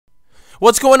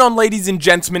What's going on, ladies and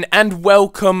gentlemen, and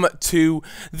welcome to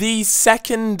the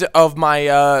second of my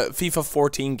FIFA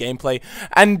 14 gameplay.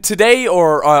 And today,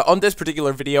 or on this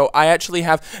particular video, I actually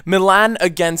have Milan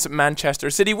against Manchester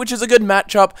City, which is a good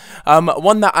matchup,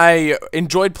 one that I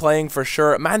enjoyed playing for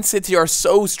sure. Man City are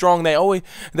so strong. They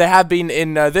have been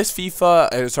in this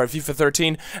FIFA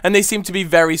 13, and they seem to be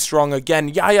very strong again.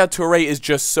 Yaya Toure is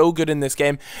just so good in this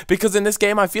game, because in this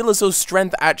game I feel as though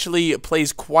strength actually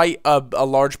plays quite a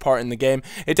large part in the game.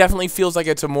 It definitely feels like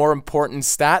it's a more important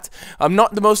stat.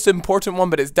 Not the most important one,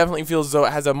 but it definitely feels as though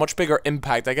it has a much bigger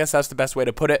impact. I guess that's the best way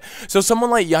to put it. So someone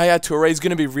like Yaya Toure is going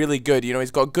to be really good. You know, he's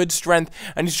got good strength,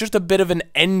 and he's just a bit of an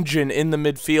engine in the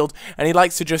midfield, and he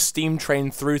likes to just steam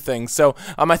train through things. So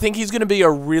I think he's going to be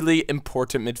a really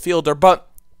important midfielder. But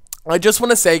I just want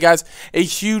to say, guys, a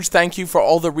huge thank you for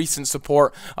all the recent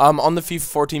support on the FIFA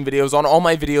 14 videos, on all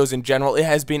my videos in general. It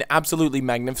has been absolutely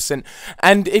magnificent.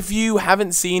 And if you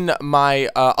haven't seen my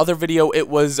other video, it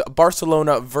was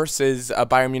Barcelona versus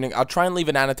Bayern Munich. I'll try and leave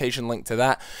an annotation link to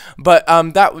that. But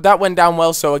that went down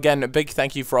well, so again, a big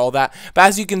thank you for all that. But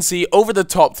as you can see, over the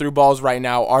top through balls right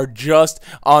now are just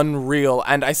unreal.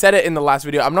 And I said it in the last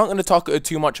video. I'm not going to talk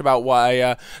too much about what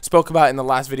I spoke about in the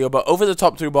last video, but over the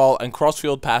top through ball and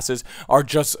cross-field passes are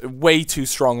just way too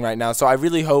strong right now. So I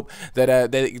really hope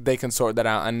that they can sort that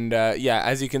out. And yeah,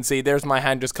 as you can see, there's my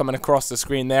hand just coming across the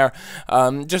screen there.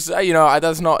 You know,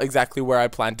 that's not exactly where I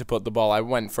planned to put the ball. I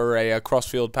went for a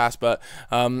cross-field pass, but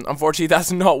unfortunately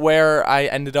that's not where I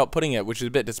ended up putting it, which is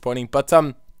a bit disappointing. But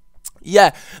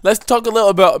yeah, let's talk a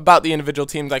little bit about the individual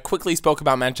teams. I quickly spoke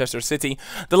about Manchester City.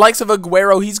 The likes of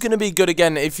Aguero, he's going to be good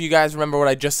again. If you guys remember what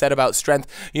I just said about strength,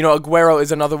 you know, Aguero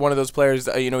is another one of those players,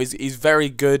 you know, he's very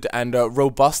good and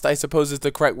robust, I suppose is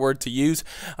the correct word to use.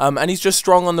 And he's just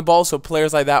strong on the ball, so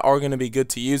players like that are going to be good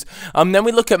to use. Then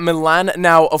we look at Milan.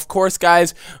 Now, of course,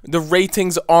 guys, the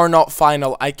ratings are not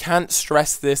final. I can't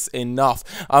stress this enough.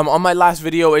 On my last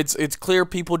video, it's clear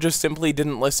people just simply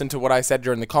didn't listen to what I said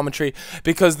during the commentary,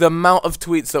 because the amount of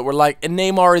tweets that were like,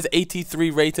 Neymar is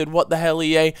 83 rated, what the hell,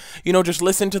 EA? You know, just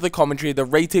listen to the commentary. The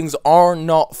ratings are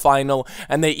not final,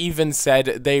 and they even said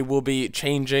they will be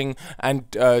changing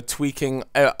and tweaking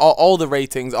all the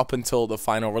ratings up until the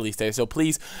final release day. So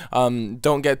please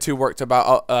don't get too worked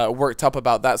up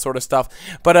about that sort of stuff.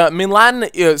 But Milan,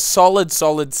 solid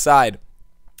side.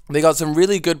 They got some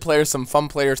really good players, some fun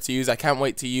players to use. I can't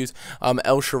wait to use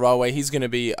El Shaarawy. He's going to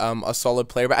be a solid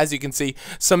player. But as you can see,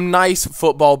 some nice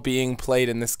football being played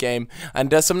in this game,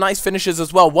 and some nice finishes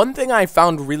as well. One thing I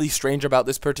found really strange about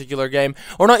this particular game,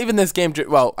 or not even this game,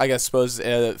 well, I suppose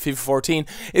FIFA 14,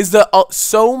 is that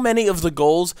so many of the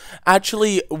goals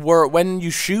actually were, when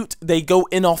you shoot, they go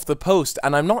in off the post.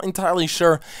 And I'm not entirely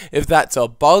sure if that's a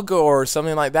bug or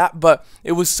something like that, but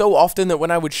it was so often that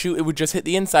when I would shoot, it would just hit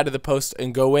the inside of the post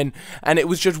and go in. And it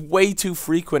was just way too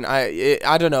frequent. I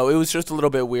don't know, it was just a little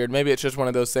bit weird. Maybe it's just one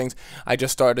of those things I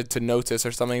just started to notice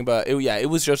or something, but yeah, it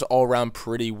was just all around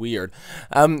pretty weird.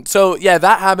 So yeah,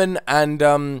 that happened,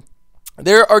 and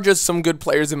there are just some good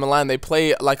players in Milan. They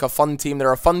play like a fun team.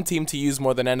 They're a fun team to use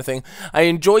more than anything. I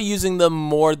enjoy using them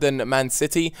more than Man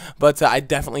City, but I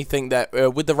definitely think that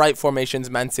with the right formations,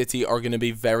 Man City are going to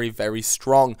be very, very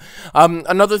strong.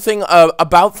 Another thing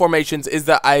about formations is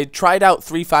that I tried out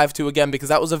 3-5-2 again, because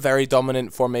that was a very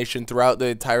dominant formation throughout the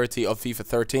entirety of FIFA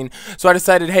 13. So I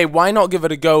decided, hey, why not give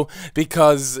it a go?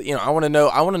 Because, you know, I want to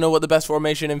know what the best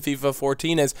formation in FIFA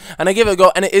 14 is, and I give it a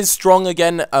go, and it is strong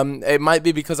again. It might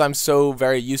be because I'm so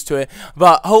very used to it,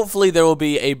 but hopefully there will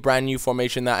be a brand new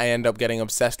formation that I end up getting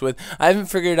obsessed with. I haven't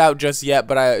figured it out just yet,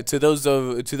 but to those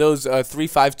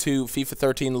 3-5-2 FIFA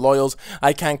 13 loyals,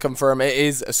 I can confirm it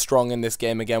is strong in this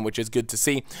game again, which is good to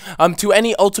see. To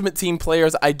any Ultimate Team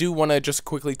players, I do want to just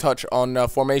quickly touch on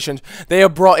formations. They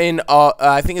have brought in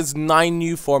I think it's 9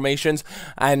 new formations,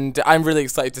 and I'm really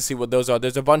excited to see what those are.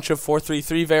 There's a bunch of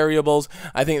 4-3-3 variables.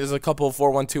 I think there's a couple of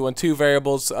 4-1-2-1-2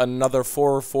 variables, another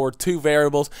 4-4-2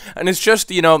 variables, and it's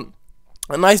just, you know,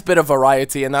 a nice bit of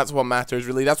variety, and that's what matters,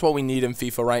 really. That's what we need in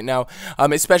FIFA right now,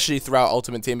 especially throughout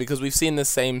Ultimate Team, because we've seen the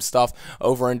same stuff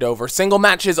over and over. Single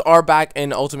matches are back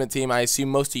in Ultimate Team. I assume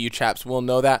most of you chaps will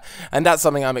know that, and that's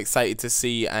something I'm excited to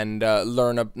see and you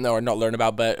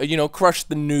know, crush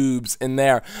the noobs in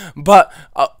there. But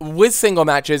with single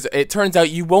matches, it turns out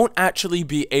you won't actually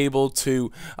be able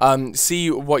to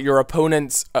see what your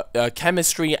opponent's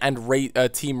chemistry and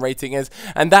team rating is,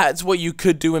 and that's what you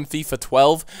could do in FIFA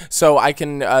 12. So I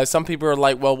some people are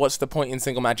like, well, what's the point in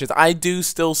single matches? I do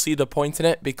still see the point in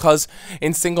it, because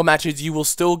in single matches you will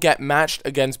still get matched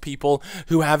against people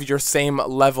who have your same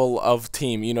level of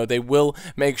team. You know, they will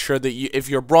make sure that if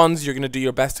you're bronze, you're going to do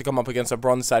your best to come up against a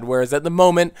bronze side, whereas at the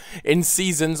moment in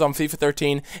seasons on FIFA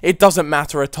 13, it doesn't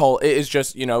matter at all. It is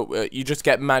just, you know, you just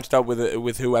get matched up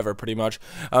with whoever pretty much.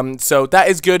 So that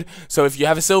is good. So if you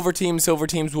have a silver team, silver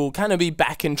teams will kind of be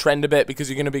back in trend a bit, because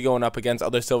you're going to be going up against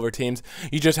other silver teams.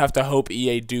 You just have to hope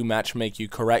EA do match make you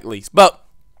correctly. But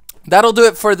that'll do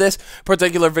it for this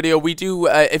particular video. We do,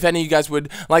 if any of you guys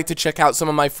would like to check out some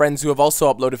of my friends who have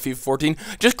also uploaded FIFA 14,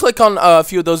 just click on a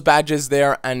few of those badges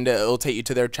there, and it'll take you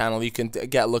to their channel. You can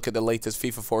get a look at the latest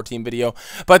FIFA 14 video.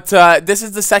 But this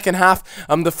is the second half.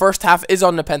 The first half is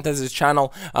on Nepentez's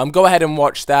channel. Go ahead and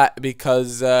watch that,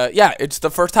 because, yeah, it's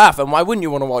the first half, and why wouldn't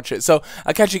you want to watch it? So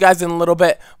I'll catch you guys in a little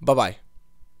bit. Bye-bye.